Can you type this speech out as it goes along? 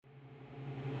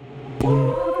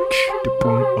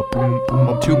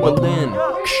To Berlin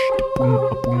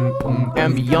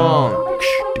and beyond.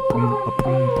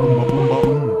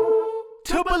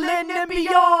 To Berlin and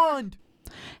beyond.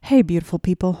 Hey, beautiful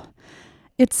people.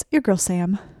 It's your girl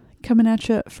Sam, coming at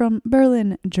you from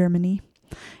Berlin, Germany.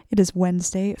 It is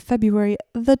Wednesday, February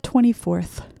the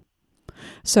 24th.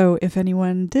 So if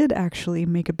anyone did actually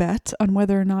make a bet on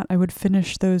whether or not I would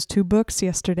finish those 2 books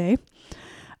yesterday,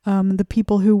 the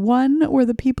people who won were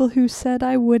the people who said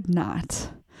I would not.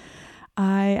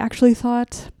 I actually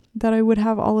thought that I would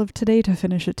have all of today to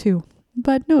finish it too,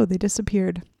 but no, they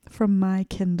disappeared from my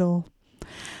Kindle.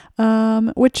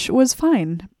 Which was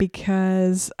fine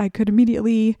because I could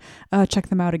immediately check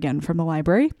them out again from the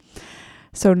library.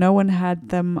 So no one had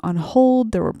them on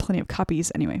hold. There were plenty of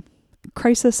copies anyway.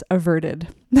 Crisis averted.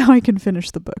 Now I can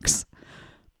finish the books.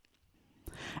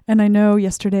 And I know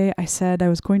yesterday I said I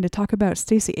was going to talk about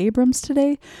Stacey Abrams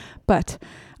today, but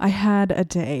I had a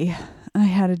day. I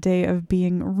had a day of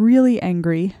being really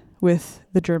angry with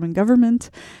the German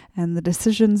government and the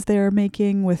decisions they're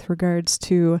making with regards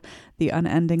to the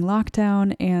unending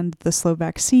lockdown and the slow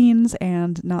vaccines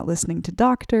and not listening to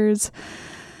doctors.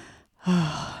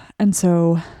 And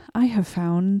so I have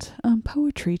found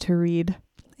poetry to read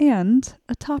and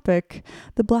a topic,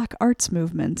 the Black Arts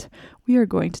Movement. We are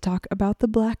going to talk about the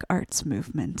Black Arts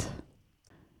Movement.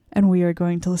 And we are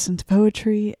going to listen to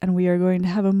poetry, and we are going to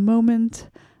have a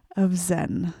moment of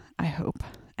zen, I hope,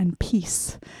 and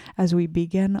peace as we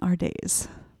begin our days.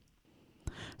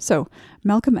 So,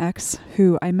 Malcolm X,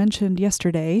 who I mentioned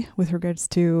yesterday with regards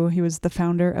to, he was the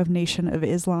founder of Nation of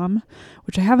Islam,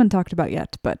 which I haven't talked about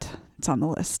yet, but it's on the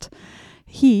list.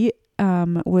 He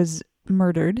was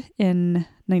murdered in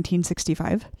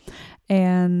 1965,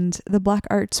 and the Black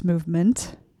Arts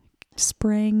Movement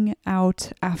sprang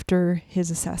out after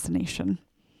his assassination.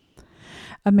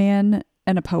 A man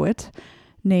and a poet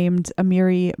named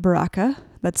Amiri Baraka,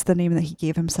 that's the name that he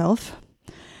gave himself,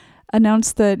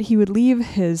 announced that he would leave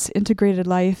his integrated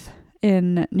life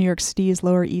in New York City's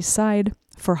Lower East Side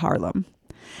for Harlem.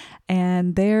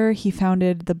 And there he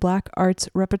founded the Black Arts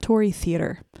Repertory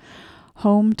Theater,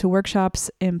 home to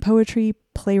workshops in poetry,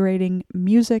 playwriting,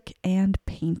 music, and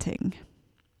painting.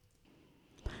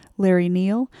 Larry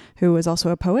Neal, who was also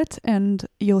a poet, and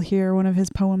you'll hear one of his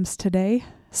poems today,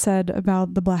 said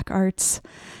about the Black Arts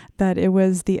that it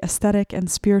was the aesthetic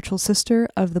and spiritual sister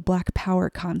of the Black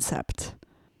Power concept.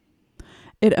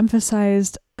 It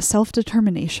emphasized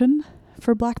self-determination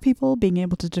for Black people, being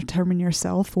able to determine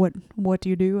yourself, what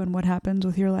you do and what happens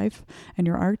with your life and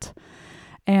your art,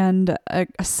 and a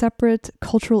separate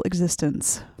cultural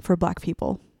existence for Black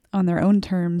people on their own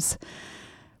terms,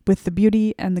 with the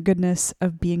beauty and the goodness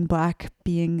of being Black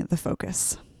being the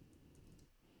focus.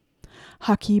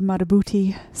 Haki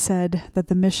Madhubuti said that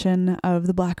the mission of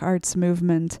the Black Arts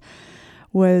Movement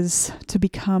was to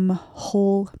become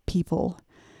whole people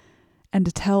and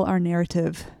to tell our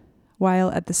narrative, while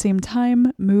at the same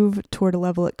time move toward a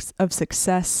level of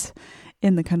success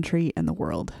in the country and the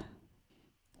world.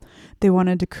 They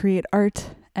wanted to create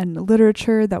art and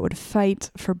literature that would fight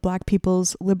for Black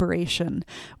people's liberation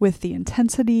with the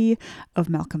intensity of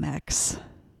Malcolm X.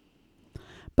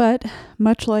 But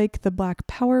much like the Black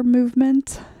Power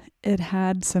movement, it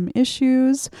had some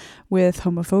issues with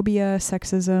homophobia,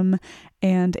 sexism,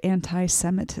 and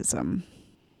anti-Semitism.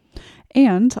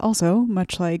 And also,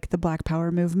 much like the Black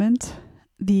Power movement,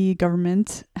 the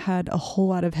government had a whole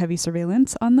lot of heavy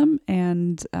surveillance on them,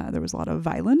 and there was a lot of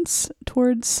violence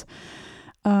towards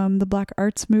the Black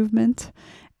Arts Movement.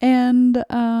 And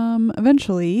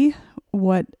eventually,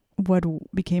 what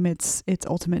became its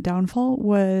ultimate downfall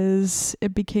was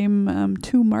it became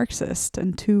too Marxist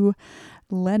and too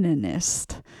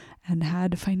Leninist and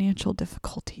had financial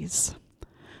difficulties.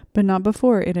 But not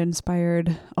before it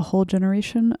inspired a whole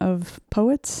generation of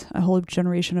poets, a whole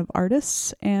generation of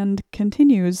artists, and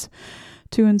continues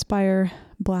to inspire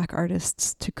Black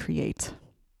artists to create.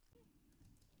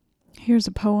 Here's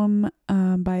a poem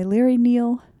by Larry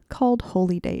Neal called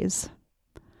Holy Days.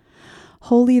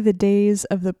 Holy the days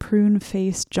of the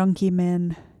prune-faced junkie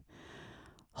men.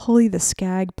 Holy the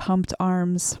skag-pumped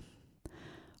arms.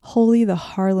 Holy the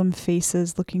Harlem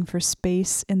faces looking for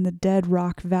space in the dead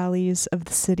rock valleys of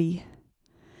the city.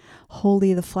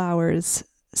 Holy the flowers,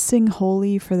 sing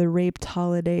holy for the raped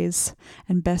holidays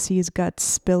and Bessie's guts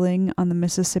spilling on the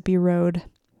Mississippi Road.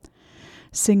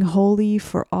 Sing holy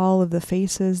for all of the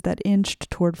faces that inched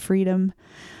toward freedom,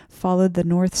 followed the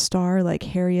North Star like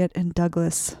Harriet and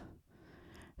Douglass.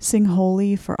 Sing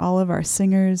holy for all of our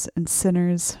singers and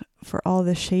sinners, for all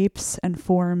the shapes and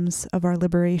forms of our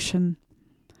liberation.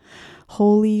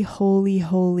 Holy, holy,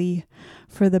 holy,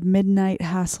 for the midnight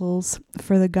hassles,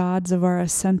 for the gods of our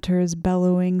assenters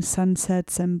bellowing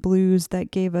sunsets and blues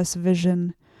that gave us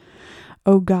vision.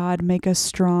 O God, make us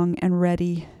strong and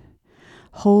ready.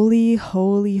 Holy,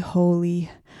 holy, holy,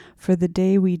 for the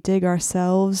day we dig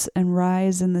ourselves and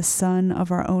rise in the sun of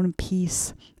our own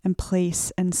peace and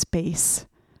place and space.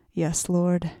 Yes,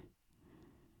 Lord.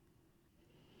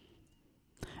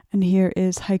 And here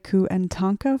is Haiku and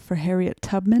Tanka for Harriet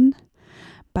Tubman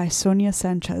by Sonia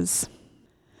Sanchez.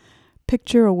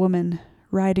 Picture a woman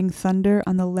riding thunder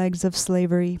on the legs of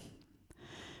slavery.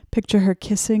 Picture her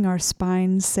kissing our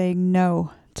spines, saying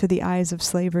no to the eyes of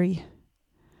slavery.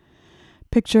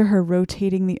 Picture her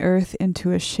rotating the earth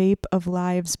into a shape of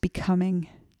lives becoming.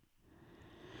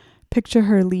 Picture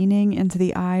her leaning into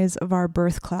the eyes of our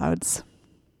birth clouds.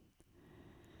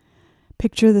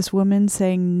 Picture this woman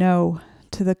saying no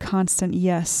to the constant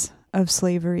yes of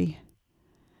slavery.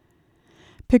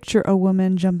 Picture a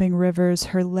woman jumping rivers,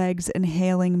 her legs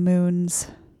inhaling moons.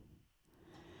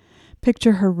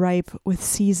 Picture her ripe with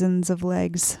seasons of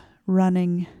legs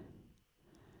running.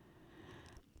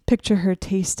 Picture her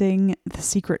tasting the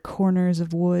secret corners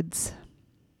of woods.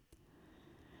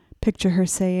 Picture her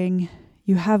saying,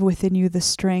 "You have within you the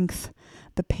strength,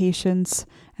 the patience,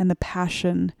 and the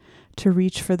passion to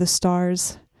reach for the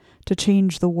stars, to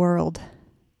change the world."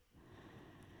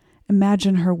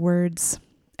 Imagine her words.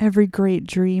 Every great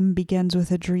dream begins with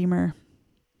a dreamer.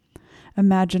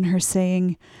 Imagine her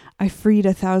saying, "I freed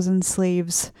 1,000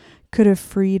 slaves, could have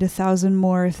freed 1,000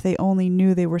 more if they only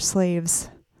knew they were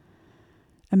slaves."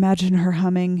 Imagine her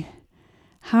humming,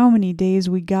 "How many days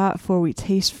we got 'fore we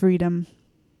taste freedom?"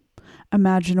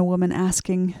 Imagine a woman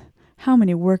asking, "How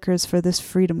many workers for this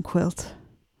freedom quilt?"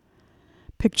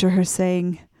 Picture her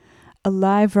saying, "A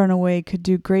live runaway could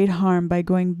do great harm by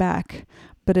going back,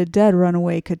 but a dead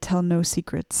runaway could tell no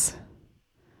secrets."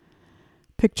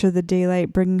 Picture the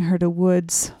daylight bringing her to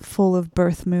woods full of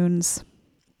birth moons.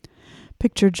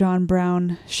 Picture John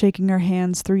Brown shaking her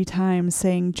hands 3 times,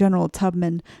 saying, "General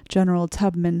Tubman, General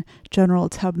Tubman, General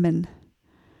Tubman."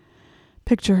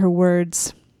 Picture her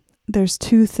words, "There's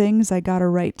 2 things I got a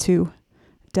right to,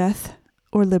 death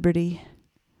or liberty."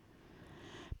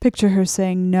 Picture her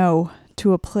saying no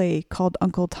to a play called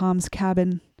Uncle Tom's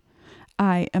Cabin.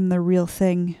 I am the real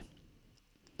thing.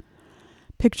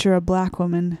 Picture a black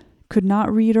woman, could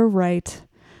not read or write,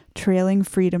 trailing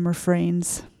freedom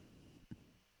refrains.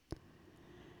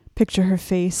 Picture her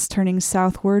face turning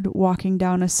southward, walking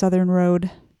down a southern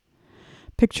road.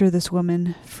 Picture this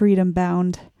woman, freedom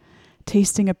bound,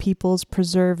 tasting a people's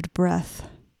preserved breath.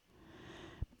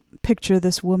 Picture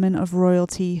this woman of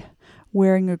royalty,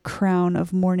 wearing a crown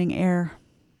of morning air.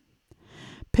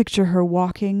 Picture her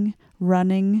walking,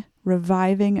 running,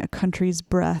 reviving a country's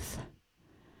breath.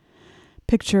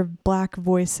 Picture black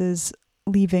voices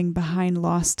leaving behind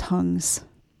lost tongues.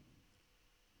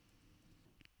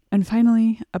 And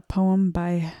finally, a poem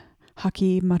by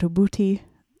Haki Matubuti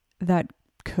that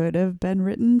could have been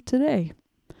written today.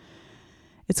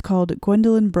 It's called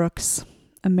Gwendolyn Brooks,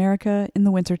 America in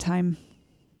the Wintertime.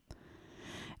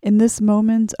 In this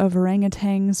moment of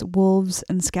orangutans, wolves,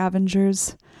 and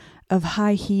scavengers, of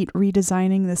high heat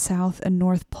redesigning the South and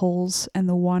North Poles and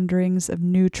the wanderings of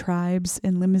new tribes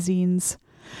in limousines,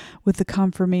 with the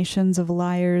confirmations of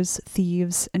liars,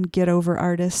 thieves, and get-over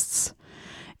artists,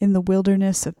 in the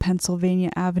wilderness of Pennsylvania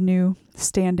Avenue,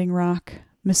 Standing Rock,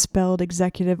 misspelled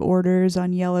executive orders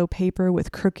on yellow paper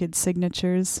with crooked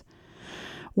signatures.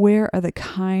 Where are the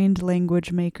kind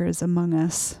language makers among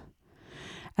us?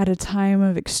 At a time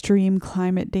of extreme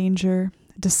climate danger,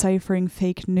 deciphering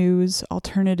fake news,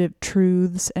 alternative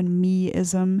truths, and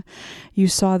me-ism, you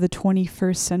saw the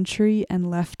 21st century and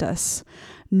left us,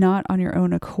 not on your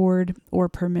own accord or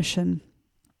permission.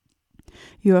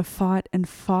 You have fought and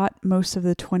fought most of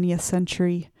the 20th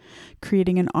century,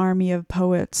 creating an army of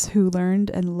poets who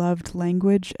learned and loved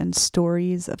language and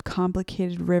stories of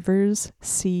complicated rivers,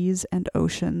 seas, and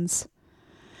oceans.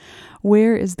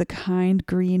 Where is the kind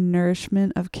green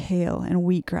nourishment of kale and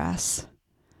wheatgrass?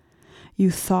 You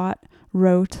thought,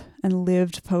 wrote, and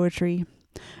lived poetry,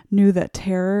 knew that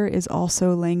terror is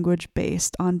also language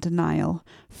based on denial,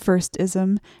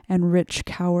 firstism, and rich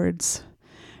cowards.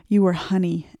 You were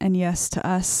honey, and yes, to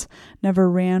us,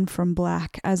 never ran from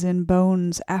black, as in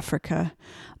bones, Africa,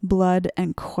 blood,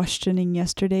 and questioning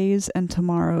yesterdays and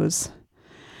tomorrows.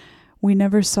 We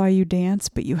never saw you dance,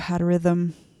 but you had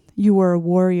rhythm. You were a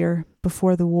warrior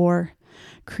before the war,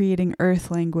 creating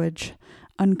earth language,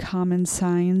 uncommon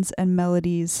signs and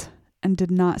melodies, and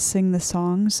did not sing the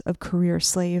songs of career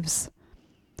slaves.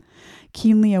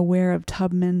 Keenly aware of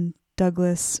Tubman,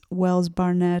 Douglas, Wells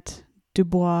Barnett, Du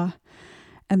Bois,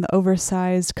 and the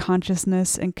oversized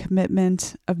consciousness and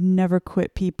commitment of never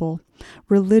quit people,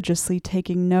 religiously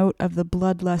taking note of the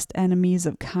bloodlust enemies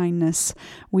of kindness,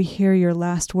 we hear your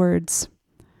last words.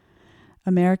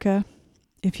 America,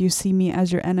 if you see me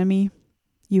as your enemy,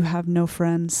 you have no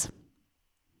friends.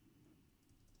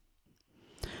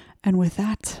 And with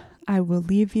that, I will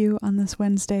leave you on this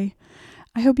Wednesday.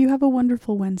 I hope you have a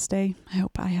wonderful Wednesday. I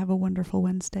hope I have a wonderful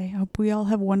Wednesday. I hope we all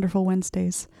have wonderful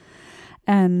Wednesdays.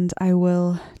 And I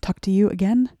will talk to you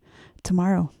again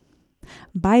tomorrow.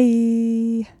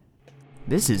 Bye.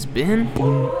 This has been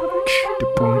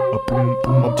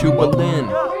To Berlin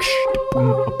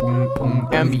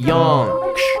and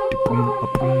Beyond.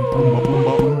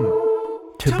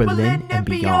 To Berlin and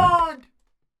Beyond.